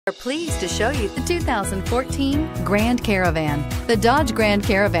We're pleased to show you the 2014 Grand Caravan. The Dodge Grand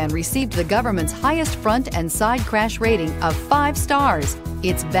Caravan received the government's highest front and side crash rating of 5 stars.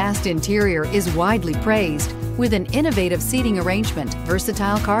 Its vast interior is widely praised, with an innovative seating arrangement,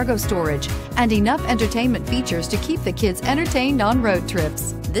 versatile cargo storage, and enough entertainment features to keep the kids entertained on road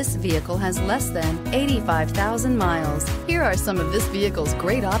trips. This vehicle has less than 85,000 miles. Here are some of this vehicle's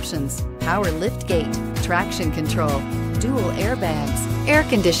great options: power liftgate, traction control, dual airbags, air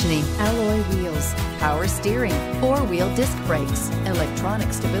conditioning, alloy wheels, power steering, 4-wheel disc brakes,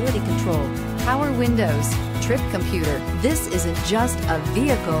 electronic stability control, power windows, trip computer. This isn't just a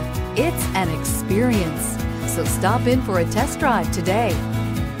vehicle, it's an experience. So stop in for a test drive today.